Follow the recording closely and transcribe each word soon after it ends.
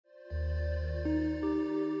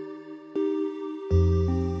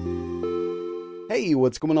Hey,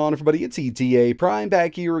 what's going on everybody? It's ETAPRIME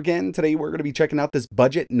back here again. Today we're going to be checking out this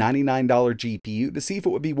budget $99 GPU to see if it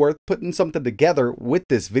would be worth putting something together with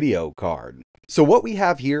this video card. So what we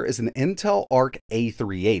have here is an Intel Arc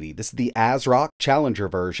A380. This is the ASRock Challenger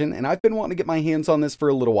version, and I've been wanting to get my hands on this for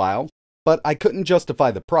a little while, but I couldn't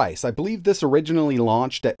justify the price. I believe this originally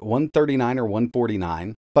launched at $139 or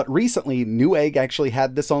 $149, but recently Newegg actually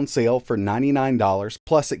had this on sale for $99,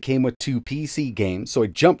 plus it came with 2 PC games, so I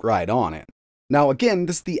jumped right on it. Now again,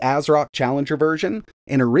 this is the ASRock Challenger version,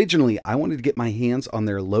 and originally I wanted to get my hands on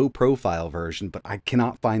their low profile version, but I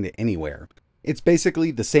cannot find it anywhere. It's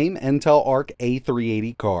basically the same Intel Arc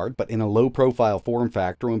A380 card, but in a low profile form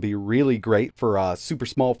factor, and would be really great for super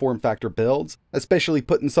small form factor builds, especially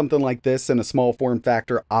putting something like this in a small form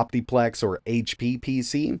factor Optiplex or HP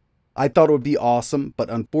PC. I thought it would be awesome, but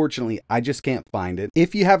unfortunately, I just can't find it.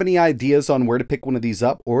 If you have any ideas on where to pick one of these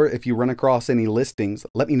up, or if you run across any listings,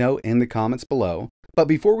 let me know in the comments below. But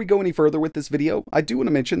before we go any further with this video, I do want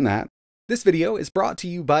to mention that this video is brought to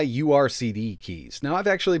you by URCD Keys. Now, I've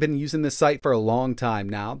actually been using this site for a long time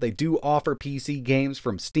now. They do offer PC games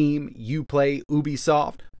from Steam, Uplay,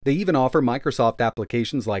 Ubisoft. They even offer Microsoft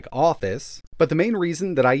applications like Office, but the main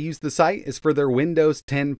reason that I use the site is for their Windows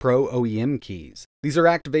 10 Pro OEM keys. These are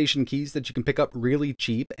activation keys that you can pick up really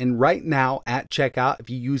cheap, and right now at checkout, if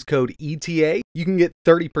you use code ETA, you can get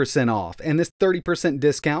 30% off, and this 30%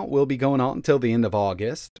 discount will be going on until the end of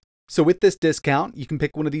August. So with this discount, you can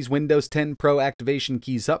pick one of these Windows 10 Pro activation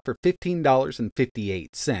keys up for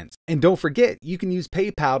 $15.58. And don't forget, you can use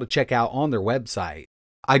PayPal to check out on their website.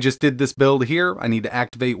 I just did this build here. I need to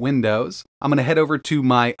activate Windows. I'm going to head over to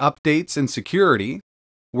my updates and security.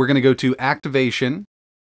 We're going to go to activation.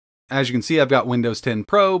 As you can see, I've got Windows 10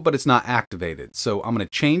 Pro, but it's not activated. So I'm going to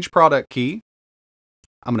change product key.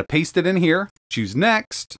 I'm going to paste it in here, choose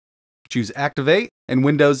next, choose activate, and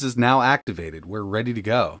Windows is now activated. We're ready to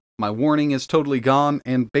go. My warning is totally gone,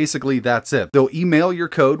 and basically that's it. They'll email your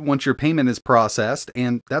code once your payment is processed,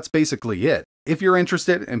 and that's basically it. If you're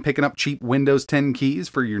interested in picking up cheap Windows 10 keys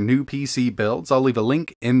for your new PC builds, I'll leave a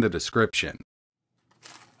link in the description.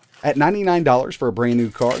 At $99 for a brand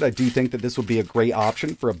new card, I do think that this would be a great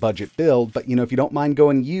option for a budget build, but if you don't mind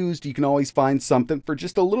going used, you can always find something for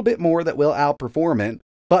just a little bit more that will outperform it.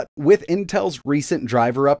 But with Intel's recent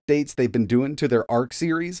driver updates they've been doing to their Arc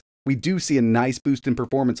series, we do see a nice boost in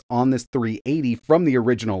performance on this 380 from the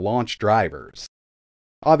original launch drivers.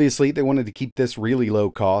 Obviously, they wanted to keep this really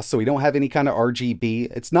low cost, so we don't have any kind of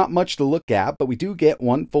RGB. It's not much to look at, but we do get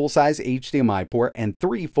 1 full-size HDMI port and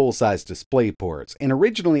 3 full-size display ports. And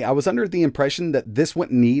originally, I was under the impression that this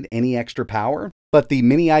wouldn't need any extra power, but the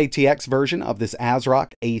Mini ITX version of this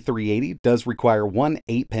ASRock A380 does require 1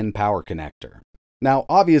 8-pin power connector. Now,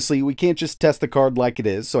 obviously, we can't just test the card like it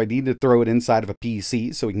is, so I need to throw it inside of a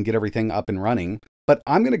PC so we can get everything up and running. But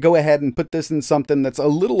I'm going to go ahead and put this in something that's a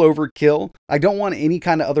little overkill. I don't want any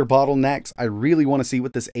kind of other bottlenecks. I really want to see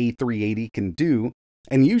what this A380 can do.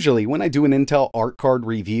 And usually when I do an Intel Arc card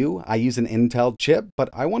review, I use an Intel chip, but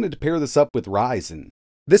I wanted to pair this up with Ryzen.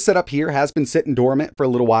 This setup here has been sitting dormant for a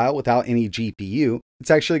little while without any GPU.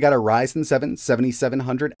 It's actually got a Ryzen 7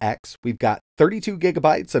 7700X. We've got 32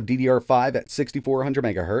 gigabytes of DDR5 at 6400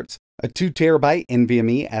 megahertz, a 2 terabyte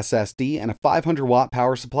NVMe SSD, and a 500 watt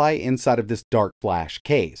power supply inside of this dark flash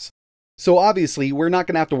case. So obviously, we're not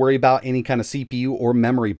going to have to worry about any kind of CPU or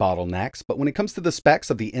memory bottlenecks, but when it comes to the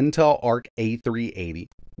specs of the Intel Arc A380,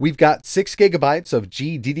 we've got 6 gigabytes of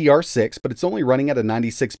GDDR6, but it's only running at a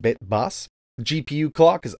 96-bit bus. The GPU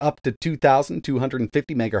clock is up to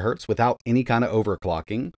 2250 megahertz without any kind of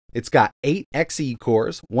overclocking. It's got 8 Xe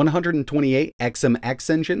cores, 128 XMX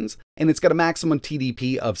engines, and it's got a maximum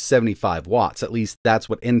TDP of 75 watts. At least that's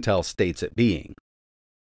what Intel states it being.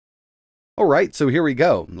 Alright, so here we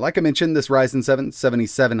go. Like I mentioned, this Ryzen 7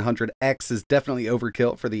 7700X is definitely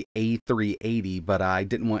overkill for the A380, but I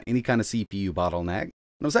didn't want any kind of CPU bottleneck. And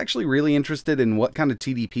I was actually really interested in what kind of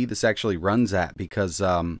TDP this actually runs at, because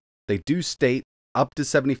they do state up to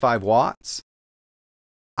 75 watts.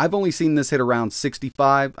 I've only seen this hit around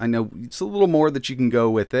 65. I know it's a little more that you can go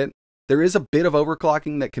with it. There is a bit of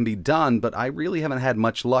overclocking that can be done, but I really haven't had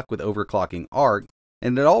much luck with overclocking Arc,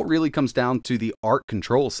 and it all really comes down to the Arc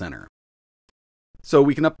Control Center. So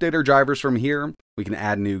we can update our drivers from here. We can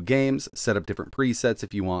add new games, set up different presets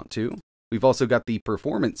if you want to. We've also got the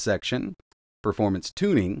performance section, performance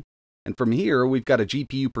tuning, and from here we've got a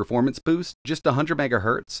GPU performance boost, just 100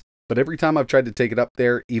 megahertz. But every time I've tried to take it up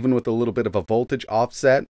there, even with a little bit of a voltage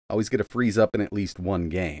offset, I always get a freeze up in at least one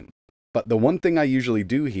game. But the one thing I usually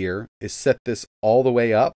do here is set this all the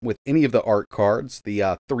way up with any of the ARC cards,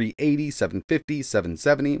 the 380, 750,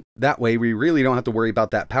 770. That way we really don't have to worry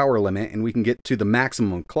about that power limit and we can get to the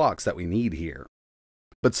maximum clocks that we need here.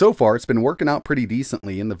 But so far it's been working out pretty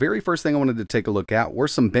decently, and the very first thing I wanted to take a look at were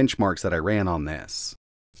some benchmarks that I ran on this.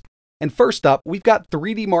 And first up, we've got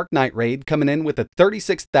 3D Mark Night Raid coming in with a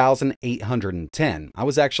 36,810. I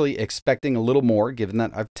was actually expecting a little more, given that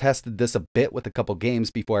I've tested this a bit with a couple games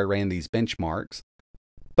before I ran these benchmarks.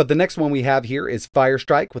 But the next one we have here is Fire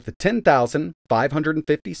Strike with a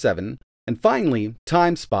 10,557. And finally,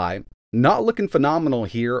 Time Spy, not looking phenomenal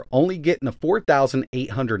here, only getting a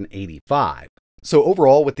 4,885. So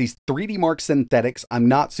overall, with these 3D Mark synthetics, I'm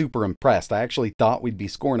not super impressed. I actually thought we'd be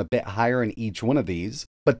scoring a bit higher in each one of these.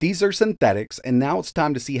 But these are synthetics, and now it's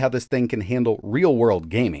time to see how this thing can handle real-world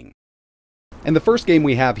gaming. And the first game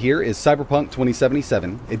we have here is Cyberpunk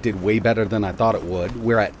 2077. It did way better than I thought it would.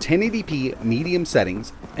 We're at 1080p medium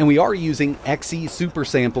settings, and we are using XE super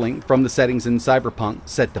sampling from the settings in Cyberpunk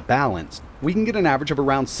set to balanced. We can get an average of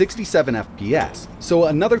around 67 FPS. So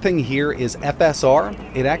another thing here is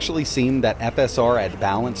FSR. It actually seemed that FSR at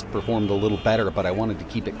balanced performed a little better, but I wanted to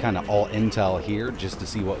keep it kind of all Intel here just to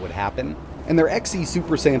see what would happen. And their XE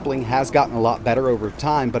super sampling has gotten a lot better over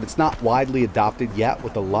time, but it's not widely adopted yet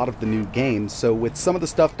with a lot of the new games. So with some of the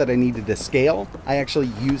stuff that I needed to scale, I actually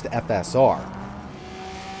used FSR.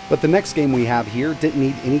 But the next game we have here didn't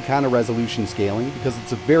need any kind of resolution scaling because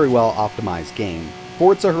it's a very well optimized game.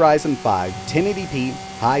 Forza Horizon 5, 1080p,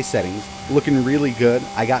 high settings, looking really good.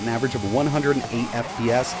 I got an average of 108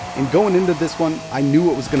 FPS, and going into this one, I knew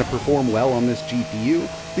it was going to perform well on this GPU.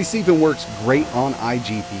 This even works great on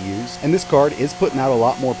iGPUs, and this card is putting out a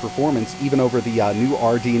lot more performance even over the new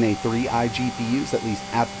RDNA 3 iGPUs, at least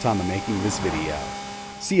at the time of making this video.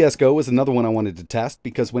 CSGO is another one I wanted to test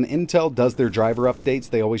because when Intel does their driver updates,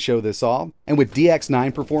 they always show this off. And with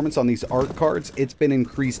DX9 performance on these ARC cards, it's been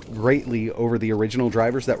increased greatly over the original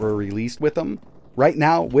drivers that were released with them. Right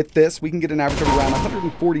now, with this, we can get an average of around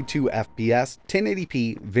 142 FPS,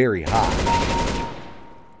 1080p, very high.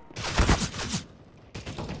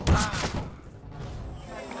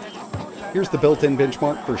 Here's the built-in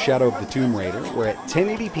benchmark for Shadow of the Tomb Raider. We're at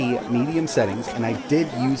 1080p medium settings, and I did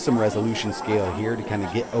use some resolution scale here to kind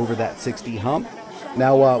of get over that 60 hump.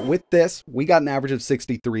 Now with this, we got an average of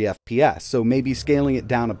 63 FPS, so maybe scaling it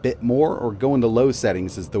down a bit more or going to low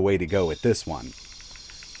settings is the way to go with this one.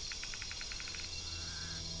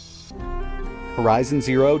 Horizon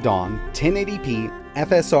Zero Dawn, 1080p,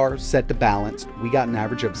 FSR set to balanced, we got an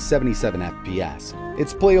average of 77 FPS.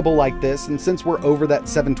 It's playable like this, and since we're over that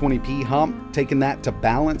 720p hump, taking that to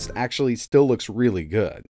balanced actually still looks really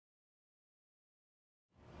good.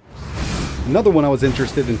 Another one I was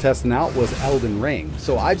interested in testing out was Elden Ring.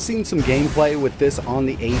 So I've seen some gameplay with this on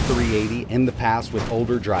the A380 in the past with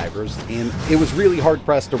older drivers, and it was really hard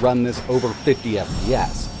pressed to run this over 50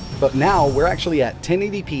 FPS. But now we're actually at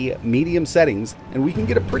 1080p medium settings, and we can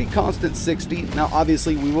get a pretty constant 60. Now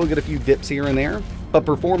obviously we will get a few dips here and there, but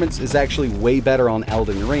performance is actually way better on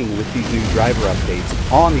Elden Ring with these new driver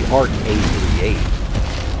updates on the ARC A380.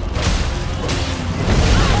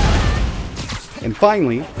 And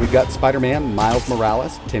finally, we've got Spider-Man Miles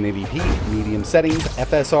Morales, 1080p, medium settings,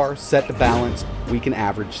 FSR set to balanced, we can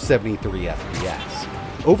average 73 FPS.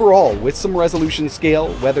 Overall, with some resolution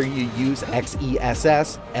scale, whether you use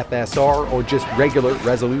XESS, FSR, or just regular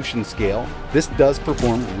resolution scale, this does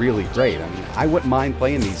perform really great. I mean, I wouldn't mind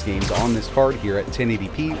playing these games on this card here at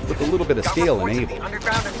 1080p with a little bit of scale enabled.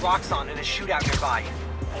 Underground and rocks on in a shootout nearby.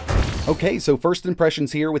 Okay, so first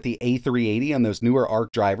impressions here with the A380 and those newer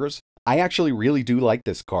ARC drivers. I actually really do like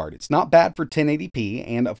this card. It's not bad for 1080p,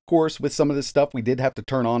 and of course with some of this stuff we did have to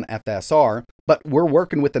turn on FSR, but we're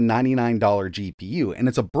working with a $99 GPU, and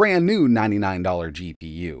it's a brand new $99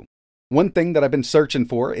 GPU. One thing that I've been searching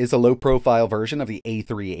for is a low-profile version of the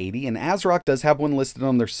A380, and ASRock does have one listed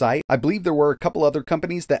on their site. I believe there were a couple other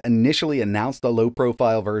companies that initially announced a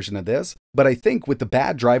low-profile version of this, but I think with the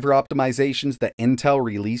bad driver optimizations that Intel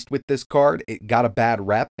released with this card, it got a bad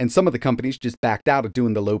rep, and some of the companies just backed out of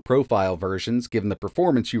doing the low-profile versions given the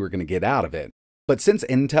performance you were going to get out of it. But since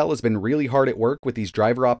Intel has been really hard at work with these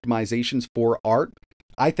driver optimizations for ARC,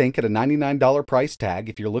 I think at a $99 price tag,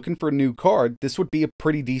 if you're looking for a new card, this would be a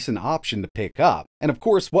pretty decent option to pick up. And of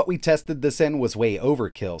course, what we tested this in was way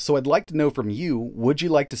overkill, so I'd like to know from you, would you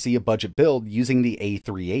like to see a budget build using the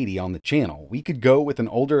A380 on the channel? We could go with an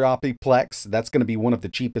older Optiplex, that's going to be one of the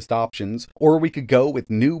cheapest options, or we could go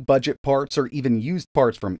with new budget parts or even used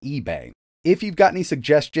parts from eBay. If you've got any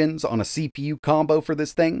suggestions on a CPU combo for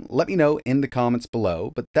this thing, let me know in the comments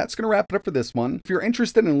below. But that's going to wrap it up for this one. If you're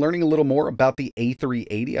interested in learning a little more about the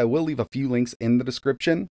A380, I will leave a few links in the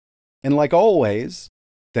description. And like always,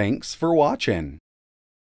 thanks for watching.